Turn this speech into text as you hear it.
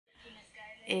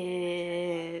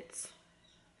It's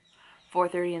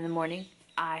 4:30 in the morning.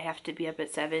 I have to be up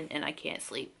at 7 and I can't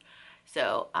sleep.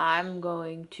 So I'm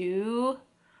going to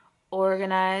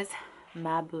organize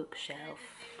my bookshelf.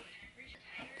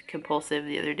 Compulsive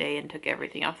the other day and took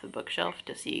everything off the bookshelf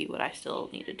to see what I still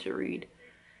needed to read.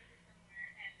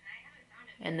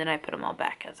 And then I put them all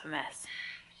back as a mess.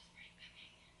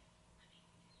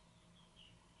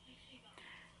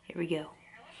 Here we go.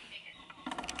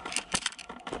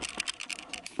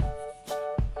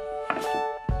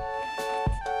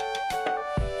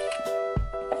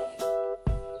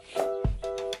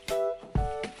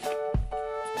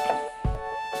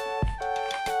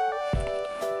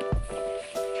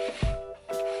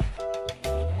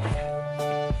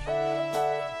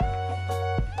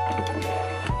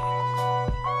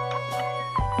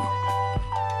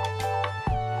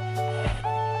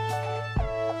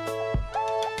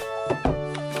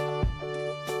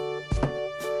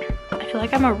 I feel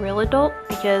like I'm a real adult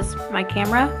because my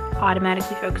camera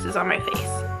automatically focuses on my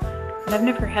face. And I've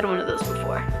never had one of those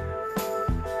before.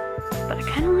 But I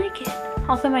kind of like it.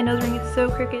 Also, my nose ring is so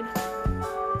crooked.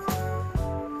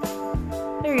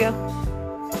 There you go.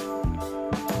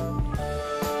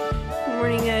 Good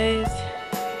morning, guys.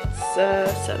 It's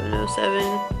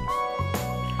 7:07.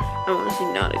 I'm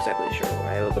honestly not exactly sure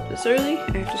why I woke up this early.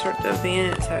 I have to start the van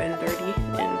at 7:30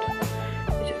 and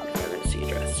it took me 5 minutes to get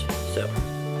dressed. So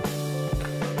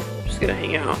gonna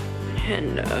hang out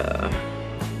and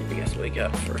I guess wake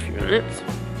up for a few minutes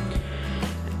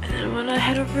and then I'm gonna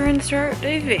head over and start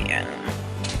the van.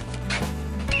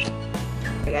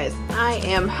 Hey guys, I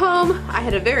am home. I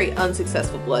had a very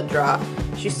unsuccessful blood draw.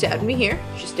 She stabbed me here,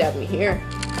 she stabbed me here,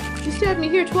 she stabbed me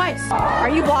here twice. Are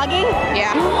you vlogging?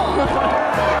 Yeah.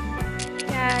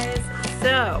 Guys,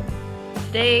 so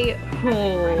today,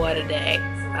 oh, what a day.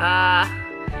 I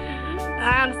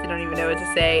honestly don't even know what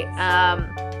to say.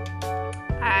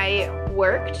 I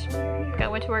worked. I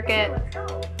went to work at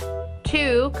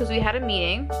 2 because we had a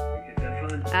meeting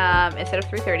instead of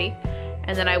 3:30,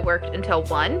 and then I worked until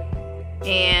 1,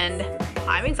 and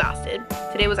I'm exhausted.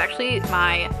 Today was actually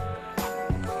my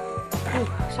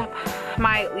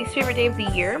least favorite day of the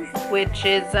year, which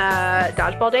is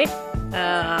dodgeball day.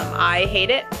 I hate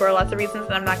it for lots of reasons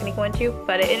that I'm not going to go into,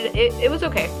 but it was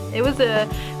okay. It was a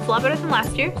lot better than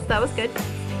last year, so that was good.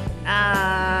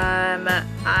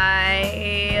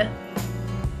 I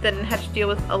didn't have to deal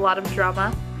with a lot of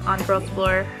drama on Girls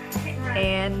Floor,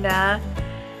 and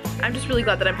I'm just really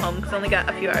glad that I'm home because I only got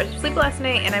a few hours of sleep last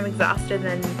night and I'm exhausted,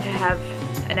 and to have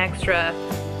an extra,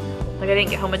 like I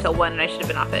didn't get home until 1 and I should have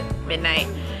been off at midnight,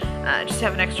 just to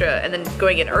have an extra, and then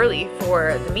going in early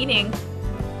for the meeting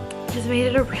just made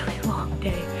it a really long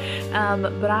day.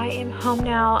 But I am home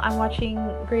now. I'm watching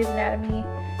Grey's Anatomy.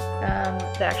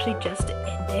 That actually just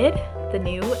ended, the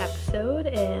new episode,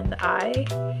 and I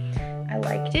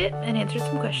liked it and answered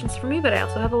some questions for me, but I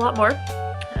also have a lot more.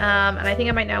 And I think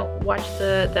I might now watch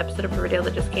the episode of Riverdale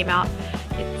that just came out.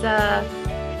 It's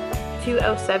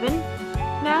 2:07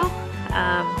 now.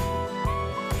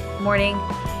 Morning.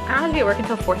 I don't have to be at work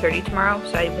until 4:30 tomorrow,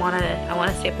 so I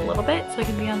wanna stay up a little bit so I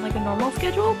can be on like a normal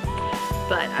schedule.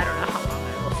 But I don't know how long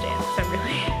I will stay up because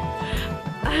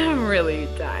I'm really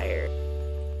tired.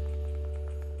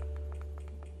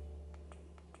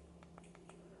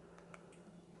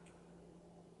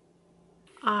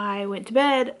 I went to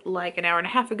bed like an hour and a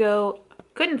half ago,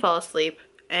 couldn't fall asleep,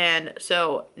 and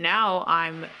so now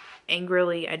I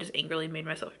just angrily made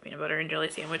myself a peanut butter and jelly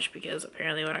sandwich because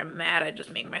apparently when I'm mad I just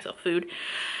make myself food.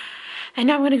 And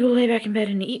now I'm gonna go lay back in bed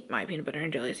and eat my peanut butter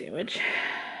and jelly sandwich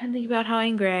and think about how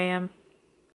angry I am.